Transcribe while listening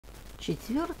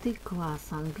Четвертый класс,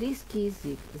 английский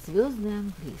язык, Звездный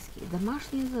Английский,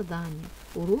 домашнее задание,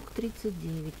 урок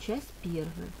 39, часть 1,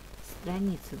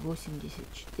 страницы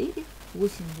 84,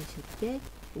 85,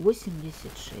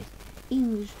 86.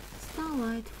 English,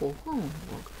 Starlight for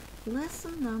homework,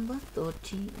 lesson number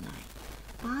 39,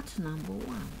 part number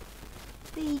 1,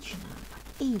 page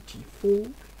number 84,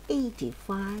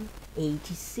 85,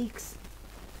 86.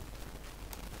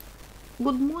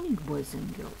 Good morning, boys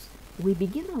and girls. We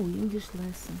begin our English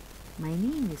lesson. My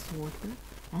name is Walter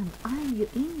and I am your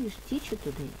English teacher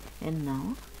today. And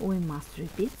now we must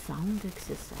repeat sound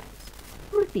exercise.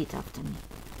 Repeat after me.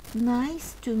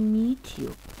 Nice to meet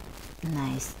you.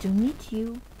 Nice to meet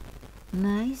you.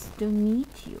 Nice to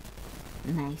meet you.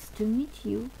 Nice to meet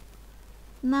you.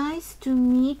 Nice to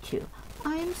meet you.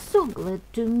 I am so glad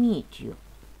to meet you.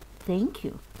 Thank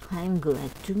you. I am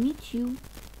glad to meet you.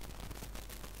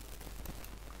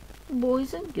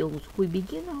 Boys and girls, we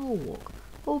begin our work.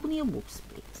 Open your books,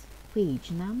 please.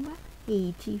 Page number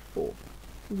 84.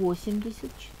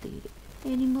 84.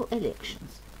 Animal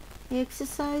elections.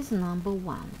 Exercise number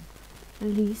 1.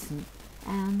 Listen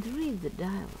and read the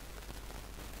dialogue.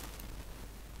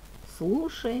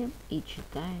 Слушаем и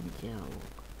читаем диалог.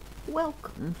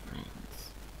 Welcome,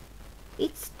 friends.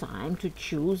 It's time to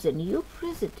choose a new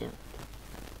president.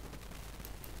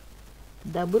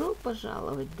 Добро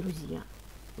пожаловать, друзья.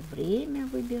 Время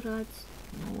выбирать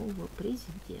нового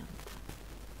президента.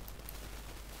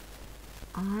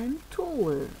 I'm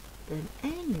taller than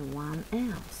anyone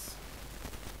else.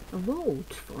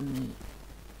 Vote for me.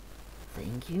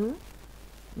 Thank you,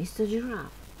 Mr.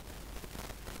 Giraffe.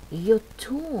 Your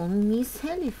turn, Miss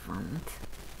Elephant.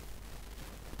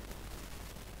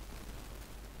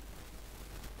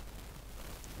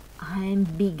 I'm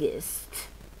biggest.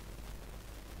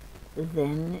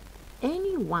 Then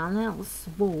anyone else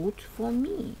vote for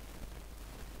me.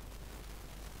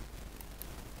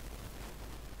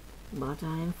 But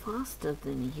I'm faster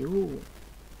than you,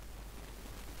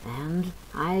 and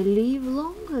I live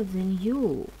longer than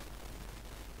you.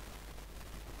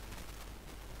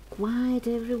 Quiet,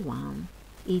 everyone.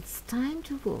 It's time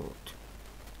to vote.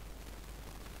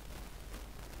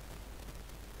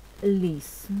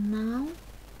 Listen now.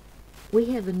 We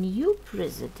have a new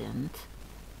president.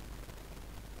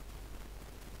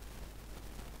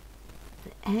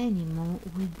 The animal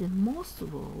with the most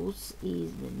votes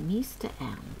is the Mr.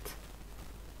 Ant.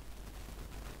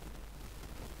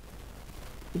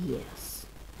 Yes,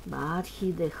 but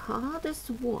he's the hardest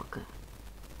worker.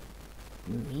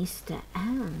 Mr.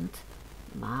 Ant,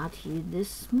 but he's the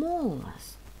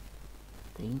smallest.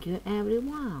 Thank you,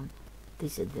 everyone.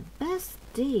 This is the best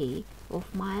day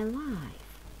of my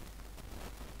life.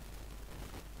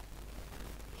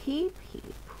 Hip,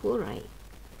 hip, hooray.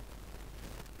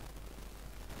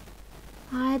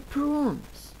 I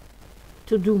promise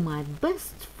to do my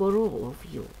best for all of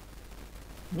you.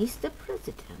 Mr.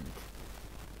 President,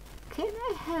 can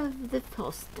I have the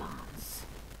first dance?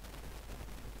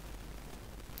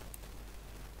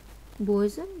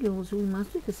 Boys and girls, we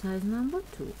must do exercise number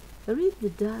 2. Read the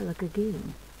dialogue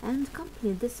again and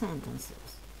complete the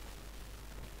sentences.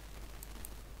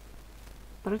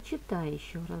 Прочитай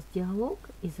еще раз диалог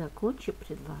и закончи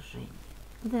предложение.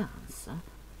 The answer.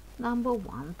 Number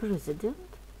 1, president.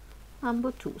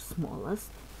 Number 2,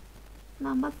 smallest.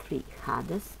 Number 3,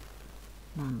 hardest.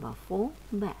 Number 4,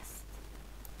 best.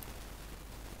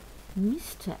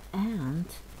 Mr.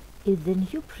 Ant is the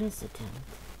new president.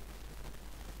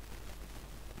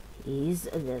 He is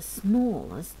the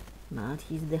smallest, but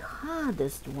he is the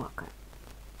hardest worker.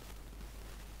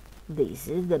 This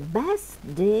is the best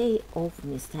day of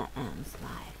Mr. Ant's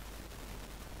life.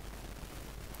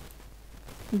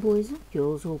 Boys and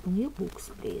girls, open your books,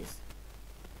 please.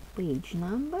 Page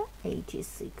number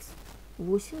 86.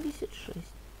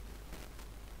 86.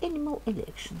 Animal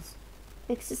elections.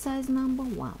 Exercise number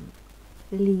 1.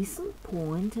 Listen,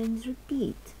 point and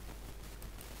repeat.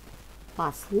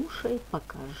 Послушай,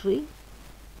 покажи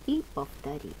и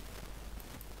повтори.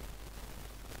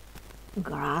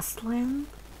 Grassland,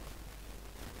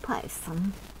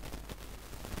 python,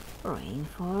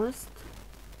 rainforest,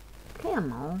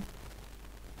 camel,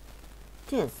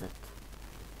 desert,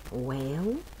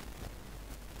 whale,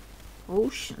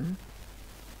 ocean,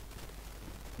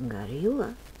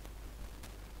 gorilla,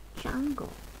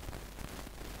 jungle.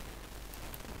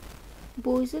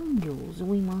 Boys and girls,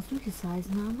 we must do exercise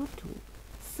number 2.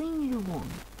 Sing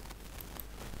along.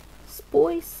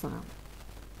 Спой сам.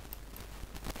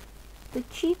 The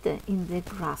cheetah in the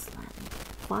grassland,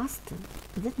 faster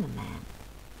than a man.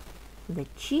 The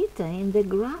cheetah in the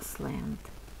grassland,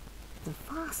 the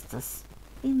fastest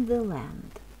in the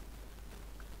land.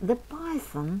 The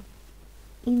python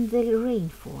in the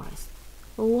rainforest,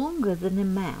 longer than a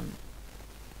man.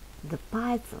 The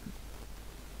python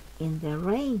in the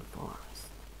rainforest,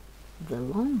 the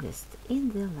longest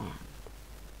in the land.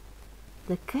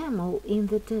 The camel in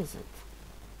the desert,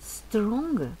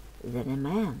 stronger than a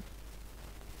man.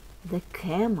 The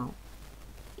camel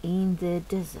in the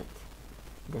desert,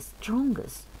 the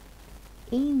strongest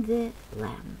in the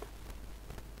land.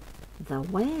 The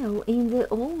whale in the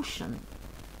ocean,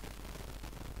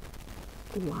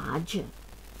 larger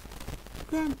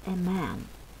than a man.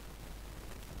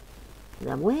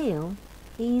 The whale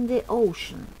in the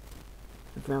ocean,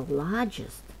 the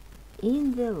largest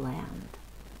in the land.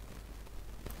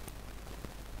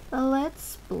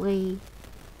 Let's play.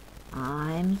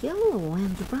 I'm yellow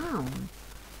and brown.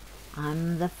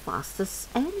 I'm the fastest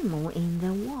animal in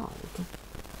the world.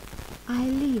 I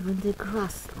live in the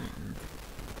grassland.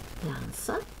 The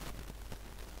answer?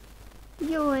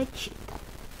 You're a cheetah.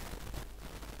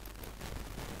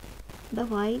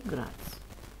 Давай играть.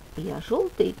 Я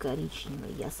желтый и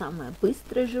коричневый. Я самое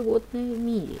быстрое животное в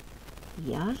мире.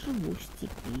 Я живу в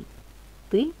степи.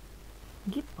 Ты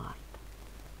гепард.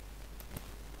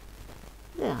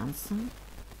 The answer.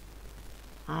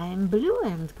 I'm blue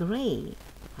and gray.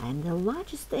 I'm the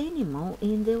largest animal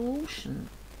in the ocean.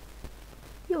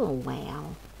 You're a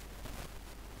whale.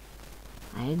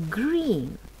 I'm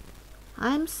green.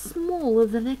 I'm smaller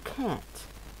than a cat.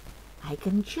 I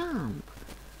can jump.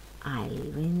 I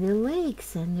live in the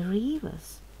lakes and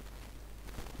rivers.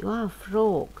 You are a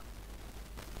frog.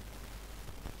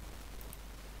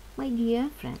 My dear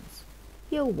friends,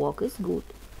 your work is good.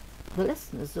 The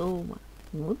lesson is over.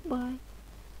 Goodbye.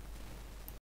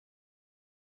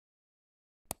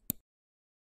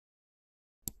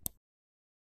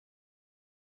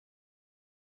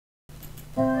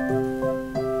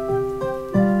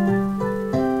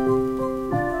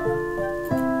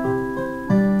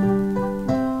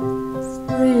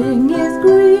 Spring is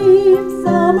green,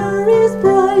 summer is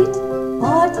bright,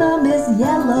 autumn is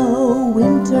yellow,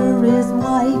 winter is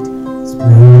white.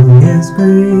 Spring is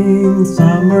green,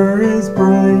 summer is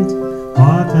bright,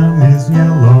 autumn is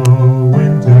yellow,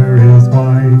 winter is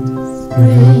white.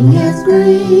 Spring is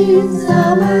green,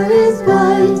 summer is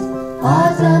bright,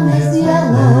 autumn is